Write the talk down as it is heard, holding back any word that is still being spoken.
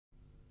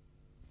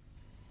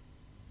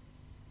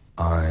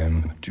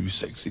too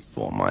sexy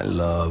for my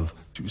love,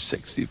 too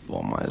sexy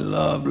for my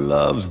love.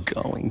 Love's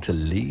going to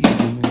leave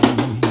me.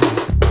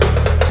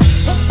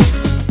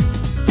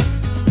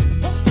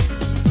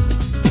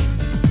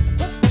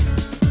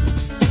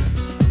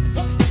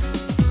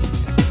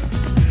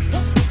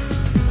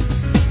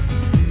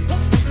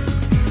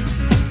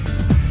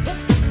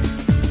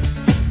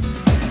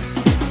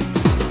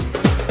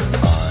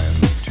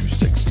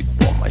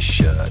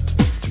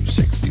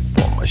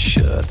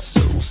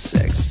 So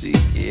sexy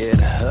it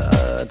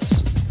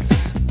hurts,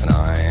 and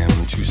I am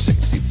too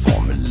sexy for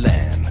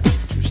Milan,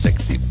 too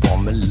sexy for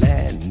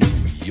Milan,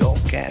 New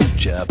York and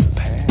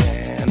Japan.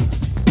 And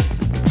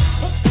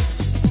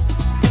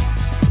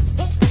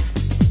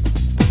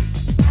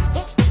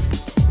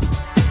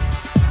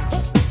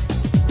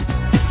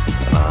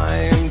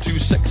I am too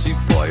sexy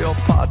for your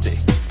party,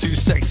 too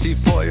sexy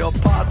for your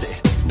party,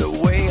 the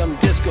way I'm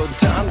disco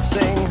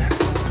dancing.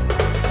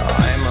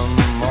 I'm a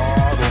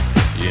model,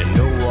 you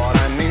know what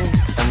I mean,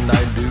 and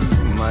I do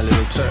my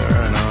little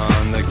turn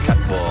on the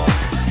catwalk.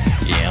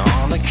 Yeah,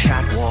 on the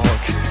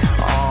catwalk,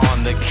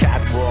 on the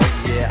catwalk.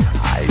 Yeah,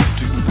 I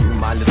do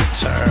my little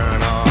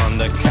turn on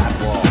the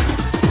catwalk.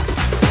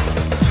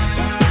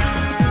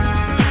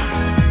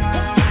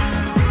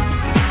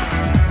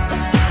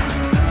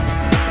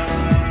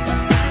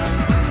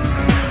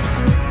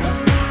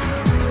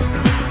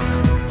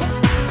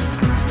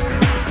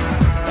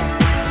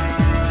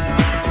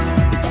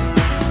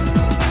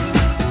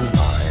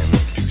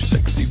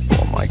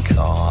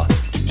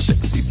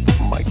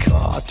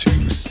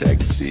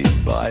 Sexy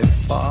by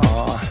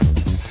far,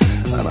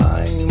 and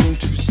I'm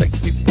too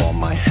sexy for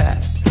my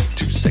hat,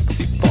 too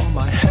sexy for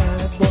my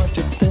hat. What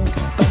you think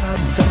about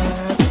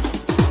that?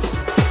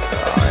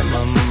 I'm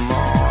a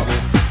model,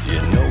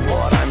 you know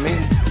what I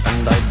mean,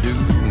 and I do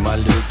my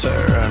little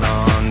turn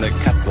on the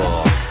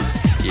catwalk.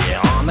 Yeah,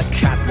 on the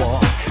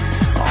catwalk,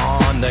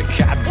 on the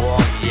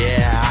catwalk.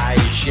 Yeah, I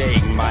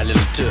shake my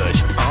little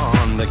touch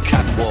on the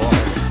catwalk.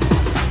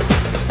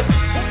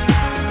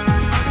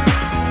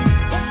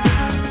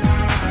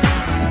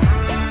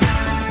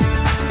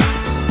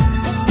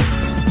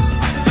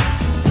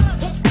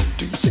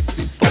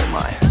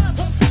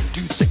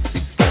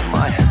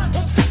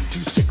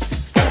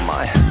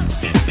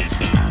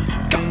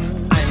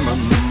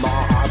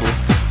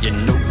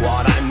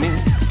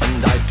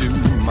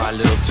 My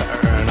little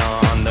turn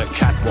on the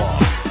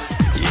catwalk.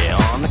 Yeah,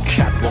 on the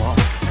catwalk.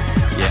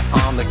 Yeah,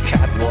 on the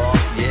catwalk.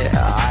 Yeah,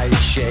 I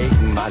shake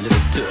my little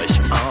tush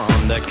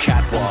on the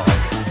catwalk.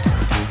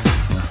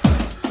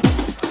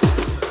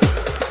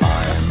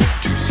 I'm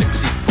too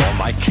sexy for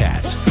my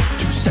cat,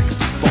 too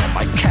sexy for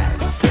my cat.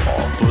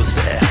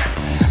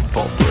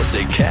 Poor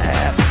pussy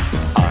cat.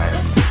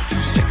 I'm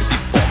too sexy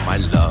for my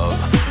love,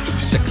 too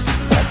sexy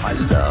for my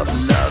love.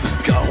 Love's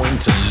going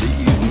to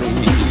leave me,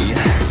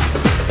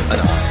 and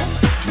I'm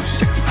too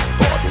sexy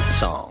for this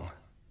song.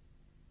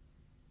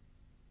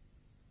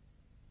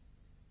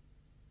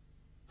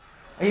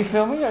 Are you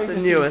filming or are you The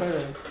just newest. doing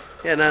photos?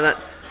 Yeah, no,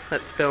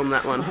 let's film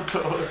that one.